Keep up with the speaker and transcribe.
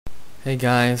Hey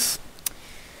guys,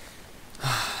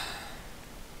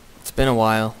 it's been a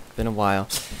while.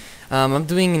 I'm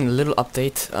doing a little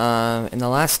update. In the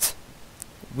last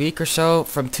week or so,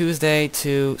 from Tuesday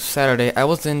to Saturday, I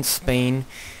was in Spain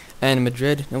and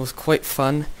Madrid. It was quite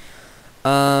fun.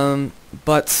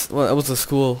 But well, it was a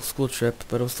school trip,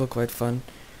 but it was still quite fun.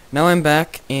 Now I'm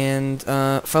back, and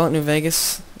Fallout New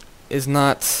Vegas is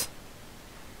not.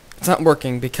 It's not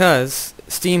working because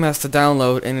Steam has to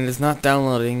download, and it is not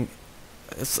downloading.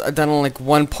 It's downloading like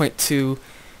 1.2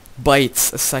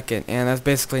 bytes a second, and that's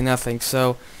basically nothing.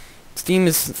 So Steam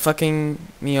is fucking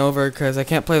me over because I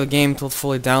can't play the game until it's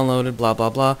fully downloaded. Blah blah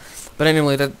blah. But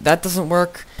anyway, that doesn't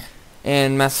work,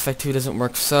 and Mass Effect 2 doesn't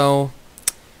work. So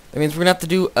that means we're gonna have to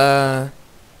do a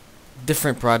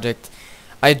different project.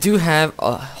 I do have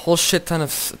a whole shit ton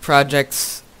of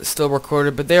projects still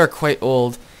recorded, but they are quite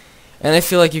old, and I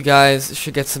feel like you guys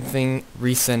should get something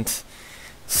recent.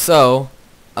 So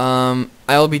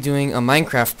I will be doing a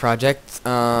Minecraft project.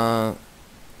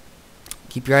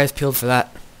 Keep your eyes peeled for that.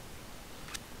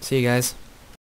 See you guys.